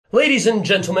Ladies and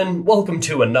gentlemen, welcome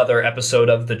to another episode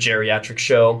of the Jerryatrick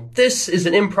Show. This is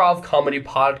an improv comedy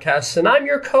podcast, and I'm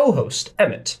your co-host,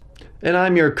 Emmett. And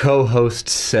I'm your co-host,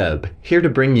 Seb, here to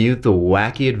bring you the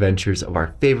wacky adventures of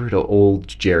our favorite old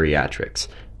geriatrics.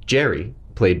 Jerry,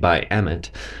 played by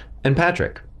Emmett, and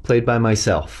Patrick, played by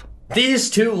myself. These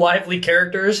two lively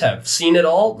characters have seen it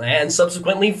all and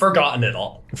subsequently forgotten it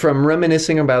all. From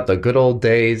reminiscing about the good old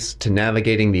days to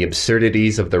navigating the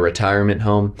absurdities of the retirement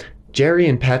home, Jerry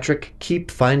and Patrick keep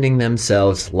finding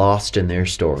themselves lost in their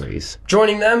stories.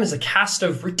 Joining them is a cast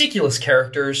of ridiculous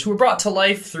characters who are brought to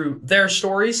life through their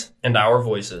stories and our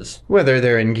voices. Whether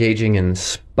they're engaging in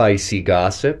spicy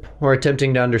gossip or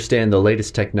attempting to understand the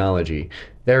latest technology,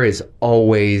 there is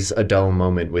always a dull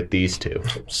moment with these two.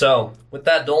 So, with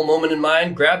that dull moment in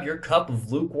mind, grab your cup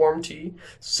of lukewarm tea,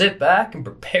 sit back, and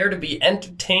prepare to be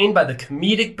entertained by the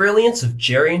comedic brilliance of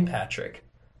Jerry and Patrick.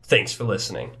 Thanks for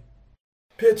listening.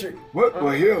 Patrick. What?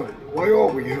 We're here. Why are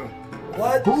we here?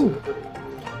 What? Who?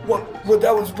 What? Well,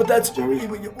 that was, but that's Jerry.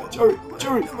 Jerry.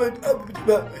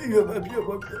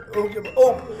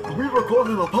 Oh, We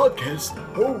recorded a podcast.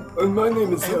 oh, And my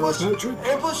name is ambush. Patrick.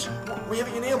 Ambush? We're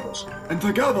having an ambush. And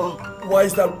together, Why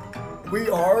is that? We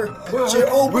are.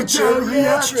 We're We're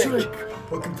Jerryatrick. Geriatric.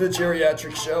 Welcome to the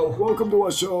Geriatric Show. welcome to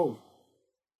our show.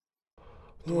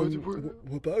 We're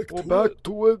back. We're to back it.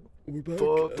 to it. We're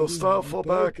back. The staff are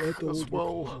back at the as old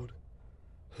well. record.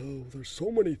 Oh, there's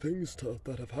so many things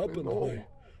that have happened. know.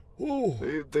 Oh,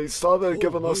 They started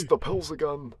giving us hi. the pills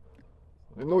again.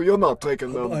 I know you're not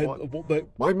taking them, but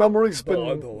my memory's been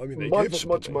I know. I mean, they gave us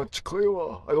much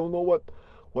clearer. I don't know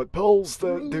what pills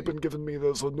that they've been giving me.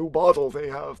 There's a new bottle they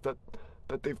have that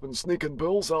they've been sneaking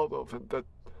pills out of and that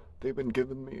they've been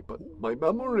giving me. But my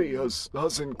memory has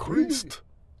increased.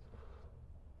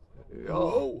 Yeah.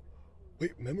 Whoa.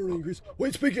 Wait, memory increase.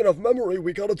 Wait, speaking of memory,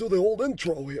 we gotta do the old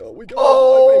intro here. We got.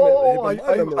 Oh, my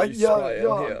memory's flying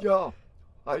here. yeah.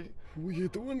 We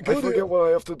doing I good forget here. what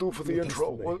I have to do for the Well, intro.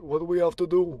 that's the way. What do we have to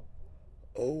do?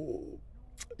 Oh,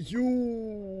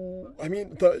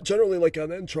 generally like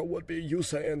an intro would be you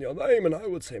saying your name and I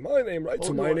would say my name, right?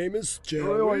 So Oh, my yeah. name is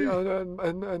Jerry.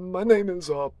 And my name is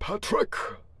Patrick.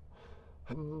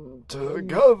 And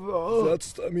together,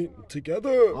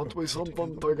 together. aren't we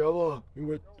something together?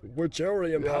 We're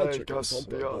Jerry and Yeah, I Patrick or guess,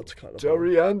 something. yeah. That's kind of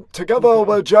Jerry and together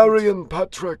we're Jerry and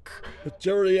Patrick.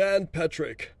 Jerry and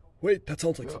Patrick. Wait, that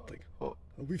sounds like Yeah. something. Oh.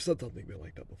 We've said something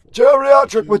like that before.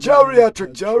 Geriatric, we're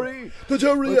geriatric, Jerry. The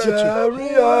Jerryatrick.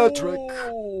 Geriatric.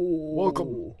 Oh.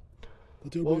 Welcome.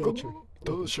 The Welcome Jerryatrick.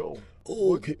 to the show.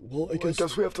 Oh, okay. Well, I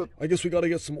guess we have to. I guess we gotta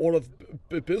get some order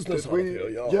of business Did out we? here.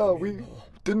 Yeah. Yeah, I mean,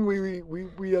 didn't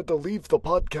we had to leave the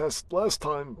podcast last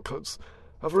time because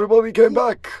everybody came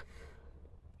back.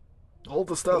 All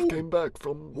the staff came back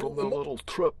from their little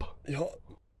trip. Yeah.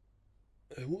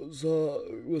 It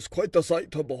was quite the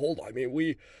sight to behold. I mean,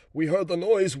 we heard the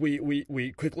noise.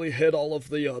 We quickly hid all of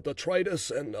the detritus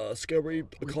and scary,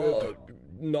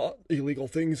 not illegal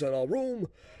things in our room.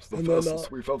 It's the And then,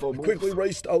 fastest we've ever moved. quickly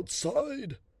raced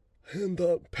outside. And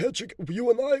Patrick, you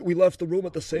and I, we left the room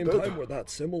at the same did. time. We're that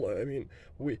similar. I mean,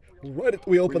 we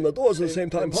opened the doors at the same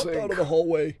time, hopped out of the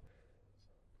hallway.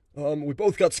 We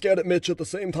both got scared at Mitch at the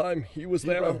same time. He was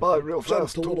there. ran by real jumped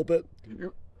fast, a too. little bit.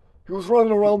 He was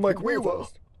running around like we Real were.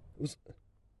 fast.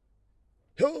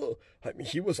 I mean,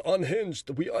 he was unhinged.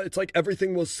 It's like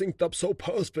everything was synced up so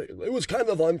perfect. It was kind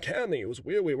of uncanny. It was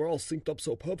weird. We were all synced up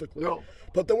so perfectly. Yeah.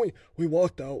 But then we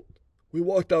walked out. We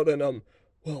walked out and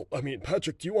well, I mean,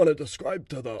 Patrick, do you want to describe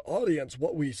to the audience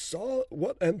what we saw?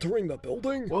 What entering the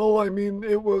building? Well, I mean,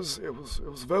 it was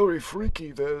very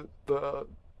freaky. The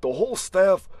whole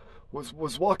staff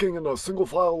was walking in a single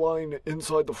file line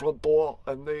inside the front door,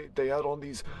 and they had on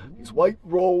these white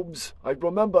robes. I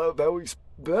remember very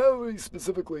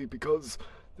specifically because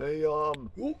they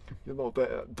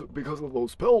because of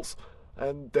those pills,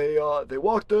 and they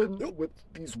walked in with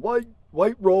these white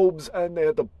robes, and they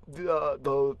had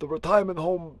the retirement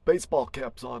home baseball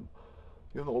caps on.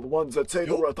 You know, the ones that say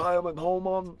the retirement home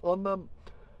on them.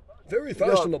 Very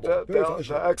fashionable. Yeah, very they're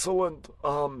fashionable. excellent.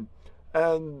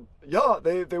 And yeah,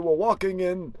 they were walking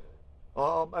in,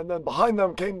 and then behind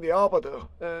them came the arbiter,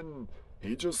 and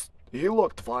he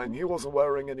looked fine. He wasn't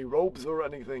wearing any robes or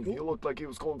anything. He looked like he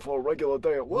was going for a regular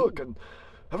day at work, and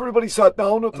everybody sat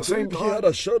down at the same time. He had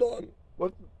a shirt on.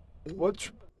 What?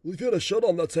 He had a shirt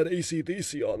on that said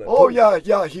AC/DC on it. Oh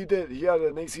yeah, he did. He had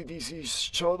an AC/DC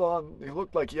shirt on. He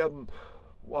looked like he hadn't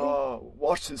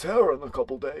washed his hair in a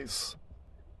couple days.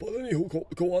 But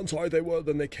anywho, go on. Sorry,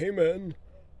 then they came in.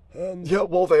 Yeah,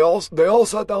 well, they all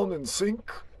sat down in sync,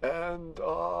 and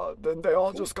then they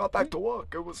all just got back to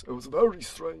work. It was very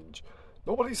strange.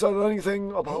 Nobody said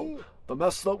anything about the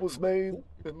mess that was made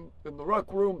in the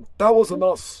rec room. That wasn't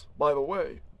us, by the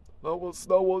way. That was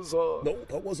No,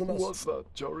 that wasn't who us. was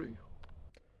that, Jerry?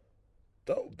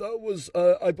 That was,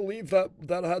 I believe that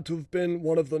had to have been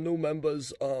one of the new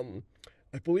members.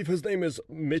 I believe his name is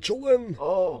Michelin.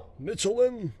 Oh.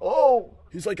 Michelin. Oh!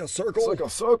 He's like a circle. It's like a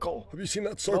circle. Have you seen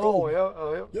that circle?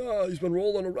 Oh, yeah. Yeah, he's been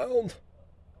rolling around.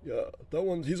 Yeah, that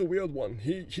one, he's a weird one.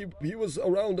 He was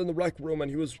around in the rec room and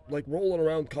he was like rolling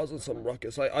around causing some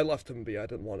ruckus. I left him be. I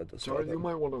didn't want to disturb Jerry, him. you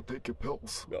might want to take your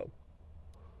pills. Yeah.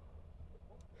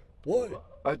 Why?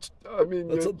 I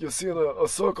mean, you're seeing a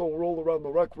circle roll around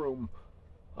the rec room.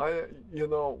 It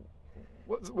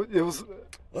was...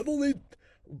 I've only...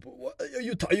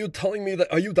 Are you telling me that?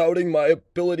 Are you doubting my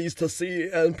abilities to see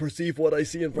and perceive what I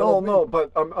see in front of me? No, but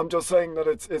I'm just saying that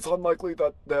it's unlikely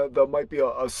that there might be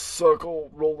a circle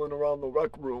rolling around the rec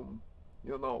room.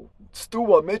 You know, Stu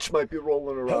or Mitch might be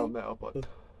rolling around now, but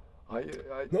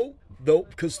No,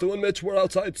 because Stu and Mitch were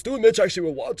outside. Stu and Mitch actually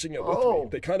were watching it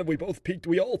with me. We both peeked.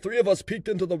 We all three of us peeked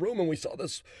into the room and we saw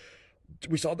this.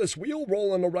 We saw this wheel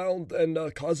rolling around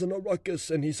and causing a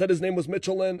ruckus, and he said his name was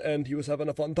Michelin, and he was having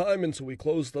a fun time, and so we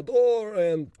closed the door,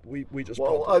 and we just...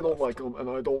 Well, I don't like him, and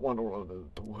I don't want to run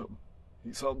into him.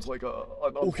 He sounds like an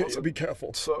unpleasant be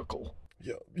careful. circle.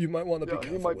 Yeah, you might want to be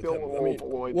careful. He might with be a him. little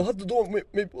overloaded. We'll have to do it.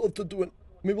 Maybe we'll have to do it.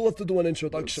 Maybe we'll have to do an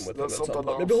introduction with him at some something point.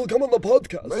 else. Maybe he'll come on the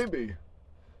podcast.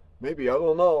 Maybe, I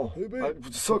don't know. Maybe.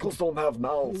 Circles don't have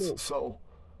mouths, so...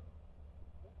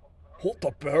 Well,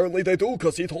 apparently they do,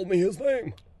 because he told me his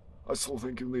name. I still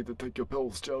think you need to take your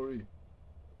pills, Jerry.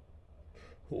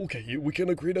 Okay, we can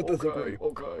agree to disagree.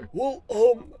 Okay. Well,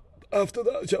 after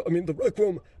that, yeah, I mean, the rec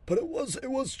room, but it was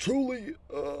truly,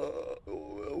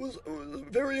 it was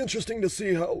very interesting to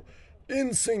see how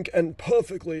in sync and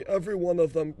perfectly every one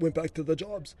of them went back to the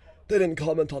jobs. They didn't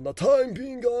comment on the time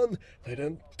being gone. They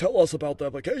didn't tell us about their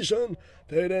vacation.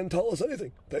 They didn't tell us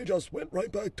anything. They just went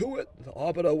right back to it. The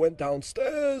arbiter went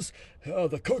downstairs.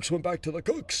 The cooks went back to the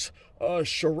cooks.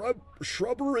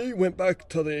 Shrubbery went back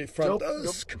to the front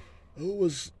desk. It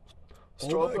was...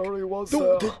 Strawberry was...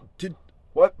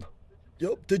 What?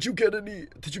 Yep. Did you get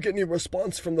any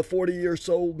response from the 40 or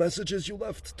so messages you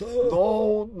left to her?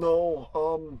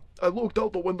 No. I looked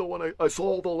out the window and I saw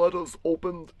all the letters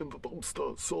opened in the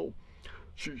dumpster. So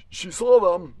she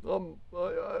saw them.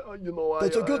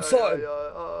 That's a good sign.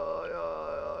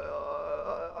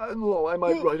 I don't know. I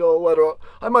might write her a letter.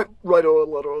 I might write her a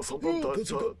letter or something.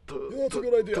 That's a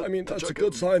good idea. I mean, that's a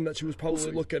good sign that she was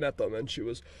probably looking at them and she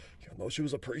was, she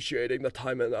was appreciating the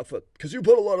time and effort. Because you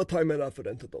put a lot of time and effort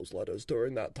into those letters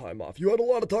during that time off. You had a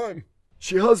lot of time.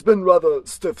 She has been rather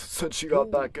stiff since she got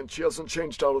back, and she hasn't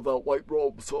changed out of that white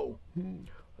robe, so...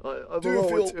 I don't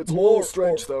know, it's a little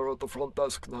strange there at the front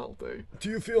desk now. Do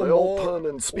you feel they all turn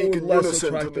and speak in less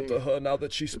unison attracted to me. to her now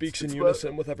that she speaks in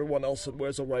unison with everyone else and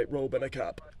wears a white robe and a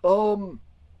cap? I don't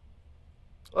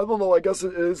know, I guess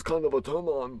it is kind of a turn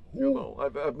on, you know.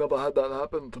 I've never had that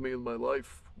happen to me in my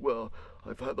life, where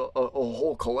I've had a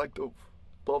whole collective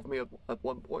love me at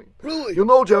one point. Really? You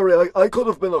know, Jerry, I could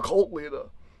have been a cult leader.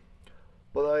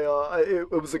 But it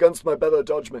was against my better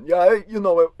judgment. Yeah,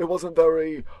 it wasn't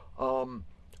very, there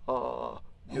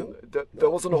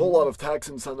wasn't a whole lot of tax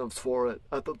incentives for it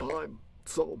at the time.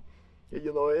 So,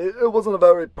 it wasn't a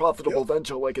very profitable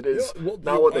venture like it is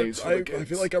nowadays for the kids. I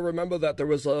feel like I remember that there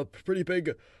was a pretty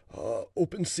big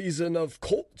open season of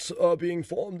cults being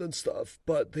formed and stuff,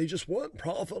 but they just weren't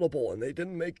profitable and they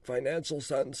didn't make financial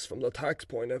sense from the tax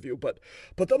point of view. But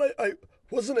then I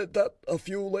wasn't it that a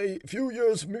few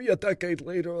years, maybe a decade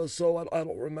later or so, I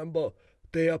don't remember,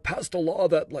 they passed a law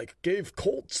that gave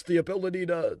cults the ability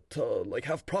to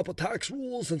have proper tax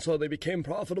rules, and so they became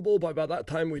profitable. By that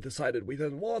time we decided we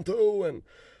didn't want to, and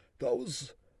that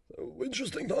was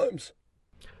interesting times.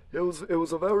 It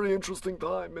was a very interesting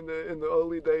time in the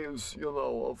early days,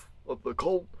 of the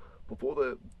cult,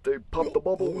 before they popped the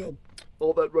bubble with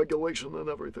all that regulation and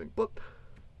everything. But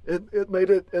it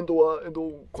made it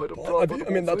into quite a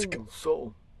profitable thing.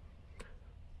 So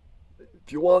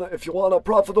if you want a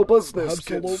profitable business,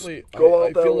 absolutely, kids, go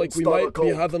out there. I feel like we might be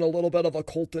having a little bit of a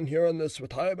cult in here in this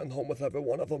retirement home with every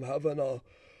one of them having them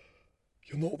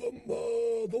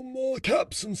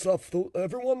caps and stuff.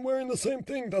 Everyone wearing the same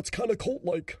thing. That's kind of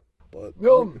cult-like. But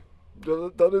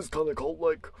that is kind of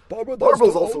cult-like.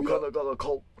 Barbara's also kind of got a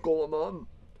cult going on.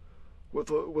 With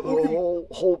her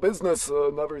whole business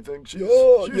and everything, she's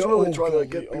really trying to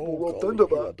get people roped into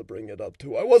that. You had to bring it up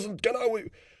too. I wasn't gonna.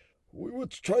 We were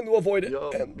trying to avoid it.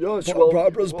 Yeah, And yeah,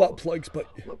 Barbara's butt plugs, but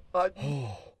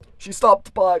she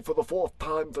stopped by for the 4th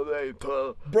time today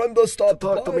to Brenda stopped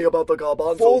talk to by me about the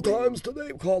garbanzo 4 bean. times today.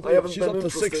 Called I her. haven't She's been up to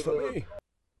 6 interested for in me.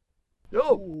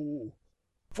 Yeah, Ooh.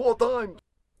 4 times.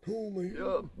 Oh my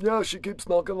Yeah, she keeps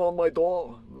knocking on my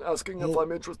door, asking if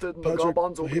I'm interested in the Patrick,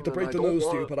 garbanzo bean. I hate to and break the don't news to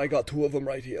want you, it. but I got 2 of them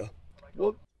right here.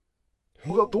 What?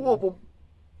 You got 2 of them?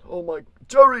 Oh my...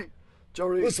 Jerry!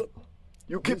 Listen,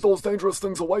 You keep those dangerous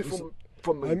things away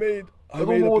from me. I made don't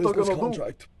a know what they're business gonna do.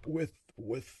 contract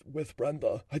with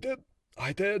Brenda. I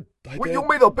did. Wait, you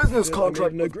made a business I made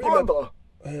contract an with agreement. Brenda?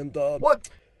 And What?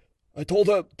 I told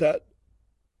her that,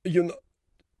 you know,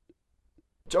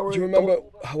 Jerry, do you remember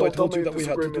how I don't told tell you me that we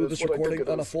had to do disagreement this is what I think recording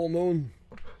it on a is. full moon?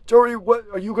 Jerry, what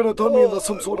are you gonna turn me into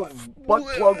some sort of butt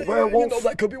plug You werewolf? know,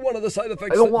 that could be one of the side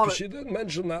effects. I don't want it. She didn't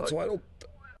mention that, so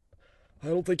I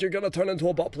don't think you're gonna turn into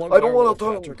a butt plug. I don't wanna werewolf,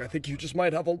 turn- Patrick. I think you just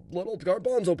might have a little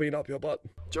garbanzo bean up your butt.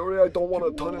 Jerry, I don't want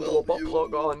to turn into a butt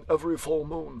plug on every full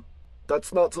moon.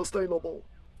 That's not sustainable.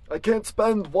 I can't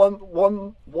spend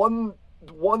one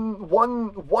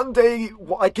day.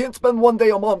 I can't spend 1 day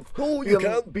a month Oh, you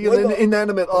can. being Why an not?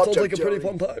 inanimate That object. sounds like a pretty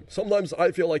Jerry. fun time. Sometimes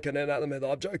I feel like an inanimate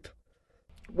object.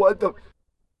 What the,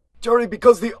 Jerry?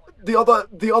 Because the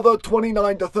other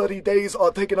 29 to 30 days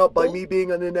are taken up by me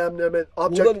being an inanimate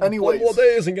object. Well, then Anyways, 1 more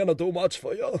day isn't gonna do much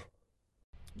for you.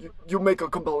 you make a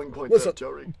compelling point, Listen, there,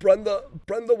 Jerry.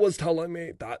 Brenda was telling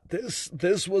me that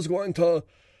this was going to.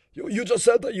 You just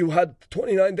said that you had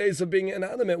 29 days of being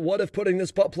inanimate. What if putting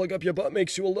this butt plug up your butt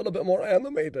makes you a little bit more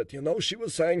animated? You know, she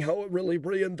was saying how it really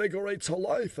reinvigorates her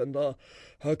life. And a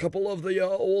couple of the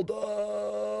old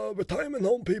retirement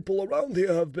home people around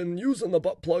here have been using the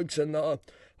butt plugs. And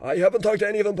I haven't talked to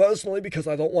any of them personally because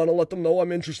I don't want to let them know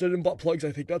I'm interested in butt plugs.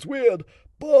 I think that's weird.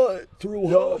 But through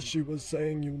her, she was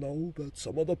saying, you know, that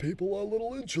some other people are a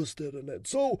little interested in it.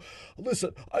 So,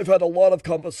 listen, I've had a lot of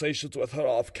conversations with her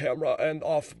off camera and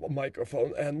off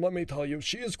microphone, and let me tell you,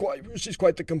 she's quite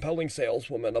the compelling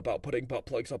saleswoman about putting butt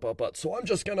plugs up her butt. So I'm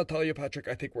just gonna tell you, Patrick,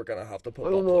 I think we're gonna have to put I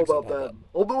butt don't know plugs up about her that.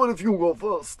 butt. I'll do it if you go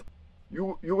first.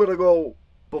 You gotta go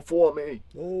before me.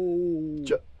 Oh,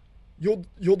 Je-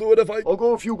 you'll do it if I. I'll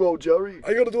go if you go, Jerry.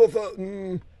 I gotta do it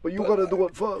for. But you gotta do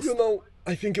it first. You know,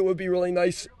 I think it would be really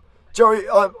nice. Jerry,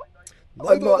 I'm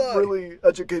Neither not am I. really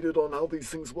educated on how these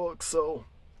things work, so.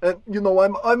 And you know,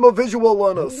 I'm a visual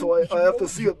learner, so I have to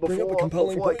see it Bring up before a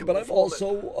compelling I point, can but I'm perform it.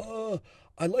 also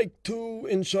I like to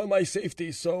ensure my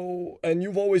safety. So, and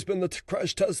you've always been the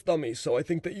crash test dummy, so I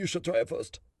think that you should try it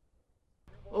first.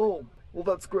 Oh, well,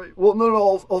 that's great. Well,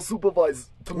 no, I'll supervise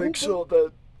to make sure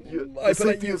that I the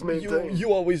safety is maintained.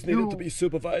 You always needed to be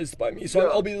supervised by me, so Yeah.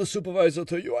 I'll be the supervisor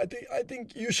to you. I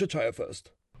think you should try it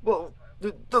first. Well,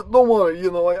 don't worry.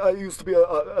 You know, I used to be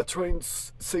a trained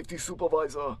safety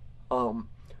supervisor.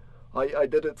 I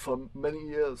did it for many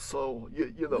years, so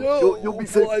you know you'll be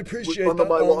safe I appreciate under that.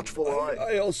 my watchful eye.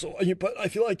 I also, but I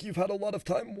feel like you've had a lot of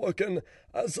time working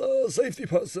as a safety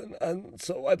person, and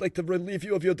so I'd like to relieve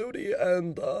you of your duty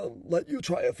and let you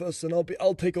try it first, and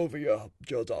I'll take over your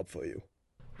job for you.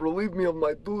 Relieve me of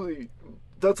my duty.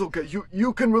 That's okay.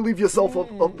 You can relieve yourself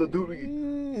of the duty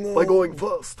by going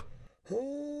first.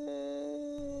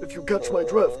 If you catch my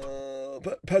drift.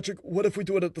 But Patrick, what if we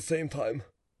do it at the same time?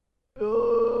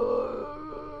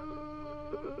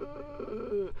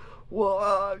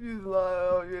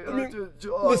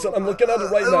 Listen, I'm looking at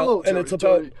it right now, and it's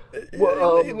about.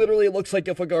 It literally looks like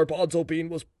if a garbanzo bean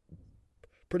was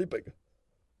pretty big.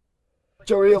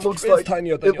 Jerry, It's looks like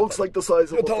tinier than it your looks thumb. like the size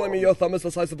of You're a telling thumb. me your thumb is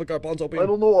the size of a garbanzo bean? I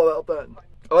don't know about that.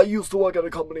 I used to work at a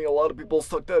company. A lot of people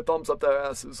stuck their thumbs up their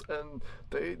asses, and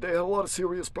they had a lot of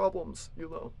serious problems. You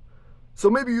know. So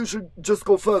maybe you should just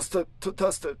go first to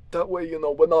test it. That way, you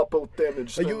know, we're not both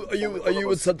damaged. Are you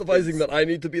incentivizing that I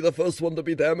need to be the first one to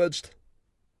be damaged?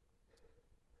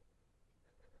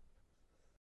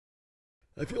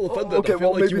 I feel offended. Okay, I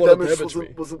feel well, like you maybe want to damage damage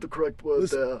me. wasn't the correct word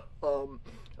Listen. there.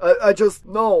 I just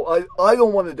no. I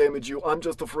don't want to damage you. I'm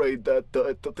just afraid that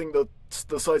the thing that's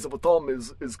the size of a thumb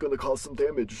is going to cause some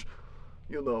damage.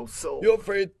 You know, so You're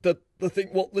afraid that the thing.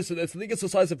 Well, listen, I think it's the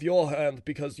size of your hand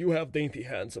because you have dainty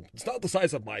hands. It's not the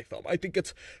size of my thumb. I think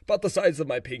it's about the size of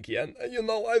my pinky. And you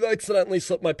know, I've accidentally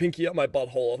slipped my pinky up my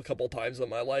butthole a couple times in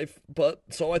my life. But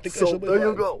so I think I so should be there fine.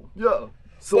 you go. Yeah.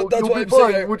 So But that's you'll why be I'm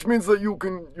fine, saying which means that you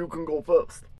can go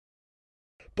first.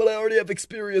 But I already have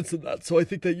experience in that, so I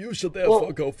think that you should therefore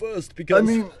Well, go first because I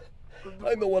mean,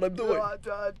 I know what I'm doing. I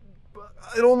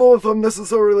don't know if I'm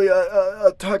necessarily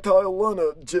a tactile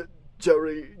learner,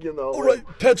 Jerry. You know. All right,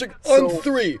 Patrick, on So-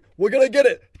 3, we're gonna get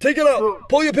it. Take it out. No,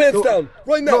 Pull your pants no, down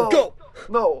right now. No, Go.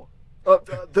 No.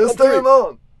 They're On staying 3.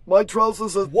 on. My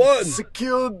trousers are One.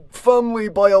 secured firmly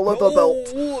by a leather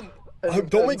belt.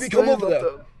 Don't make me come over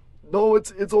there. No,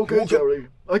 it's okay, Okay. Jerry.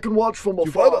 I can watch from You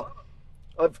afar. better.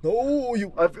 I've We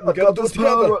got gotta do this it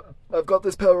together. I've got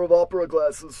this pair of opera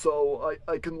glasses, so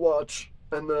I can watch,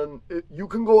 and then you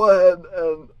can go ahead,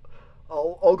 and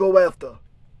I'll go after.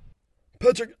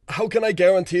 Patrick, how can I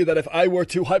guarantee that if I were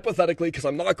to, hypothetically, because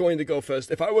I'm not going to go first,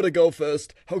 if I were to go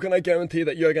first, how can I guarantee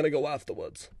that you're going to go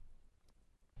afterwards?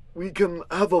 We can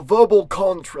have a verbal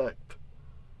contract.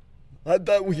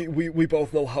 That we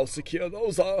both know how secure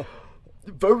those are.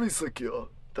 Very secure.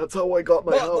 That's how I got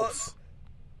my house.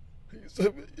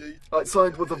 I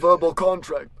signed with a verbal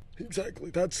contract.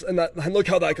 Exactly. And look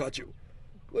how that got you.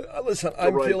 Listen, I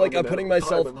Right, feel like I'm gonna putting have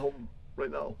myself. time at home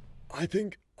right now. I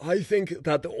think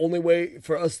that the only way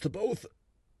for us to both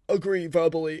agree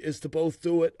verbally is to both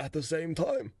do it at the same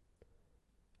time.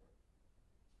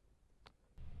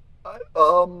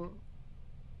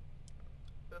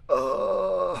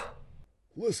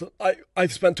 Listen,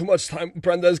 I've spent too much time.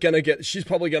 She's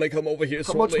probably gonna come over here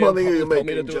How much shortly and money are you probably tell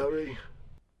me to making, do it. Jerry?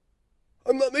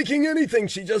 I'm not making anything.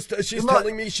 She's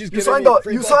telling me she's You giving signed me a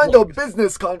free you butt signed a plugs.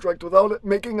 business contract without it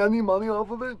making any money off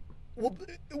of it. Well,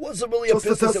 it wasn't really Just a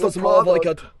to business. test It was the more of like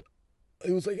a. product.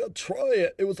 It was like a try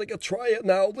it. It was like a try it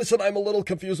now. Listen, I'm a little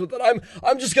confused with it.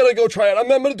 I'm just gonna go try it. I'm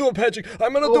gonna do it, Patrick.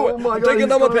 I'm gonna do Oh it. my I'm God, taking he's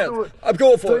down my gonna do pants. it. I'm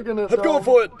going for it. Taking it I'm going down.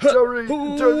 for it. Jerry,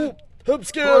 Ooh, Jerry. I'm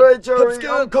scared. All right, I'm Jerry,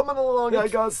 scared. I'm coming along. I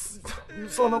guess you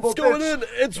son of a It's bitch. going in.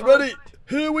 It's ready.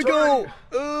 Here we Jerry.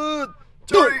 go.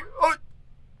 Jerry,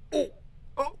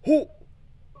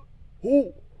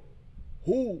 Ooh.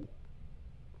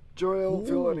 Jerry, I don't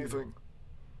feel Ooh. anything.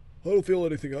 I don't feel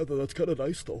anything either. That's kind of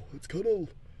nice though. It's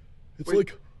Wait.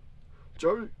 like.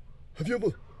 Jerry, Have you ever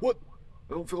what?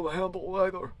 I don't feel the handle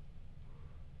either.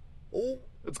 Oh.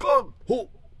 It's gone. Oh,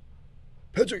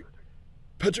 Patrick,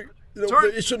 you know, Jerry.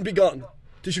 it shouldn't be gone.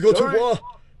 Did you go too Jerry. far?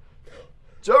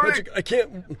 Jerry, Patrick, I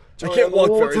can't Jerry, I don't walk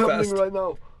know what's very happening fast. right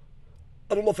now.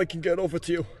 I don't know if I can get over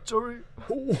to you. Jerry,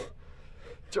 Oh,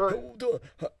 Jerry, I'm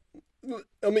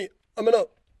gonna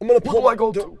who pull. do I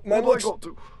go to? Who Mine do I looks. go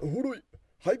to? Who do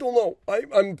I don't know.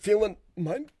 I'm feeling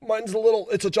mine's a little.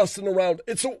 It's adjusting around.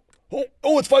 It's so.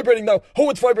 Oh, it's vibrating now. Oh,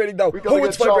 it's vibrating now. gotta Oh, get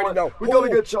it's vibrating Charlotte. now. We gotta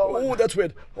Oh, get Charlotte. Oh, that's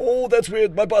weird. Oh, that's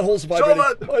weird. My butthole's vibrating.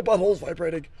 Charlotte. My butthole's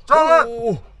vibrating.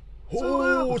 Charlotte.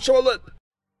 Oh, Charlotte.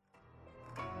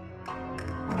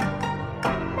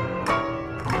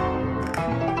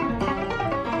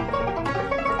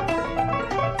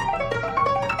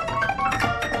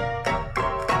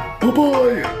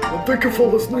 Bye-bye, and thank you for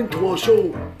listening to our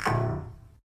show.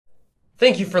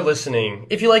 Thank you for listening.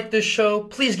 If you like this show,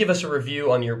 please give us a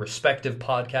review on your respective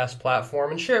podcast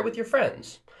platform and share it with your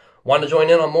friends. Want to join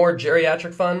in on more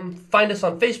geriatric fun? Find us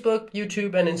on Facebook,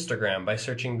 YouTube, and Instagram by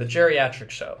searching The Jerryatrick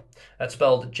Show. That's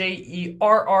spelled Jerryatrick,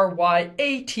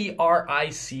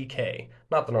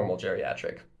 not the normal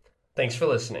geriatric. Thanks for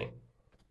listening.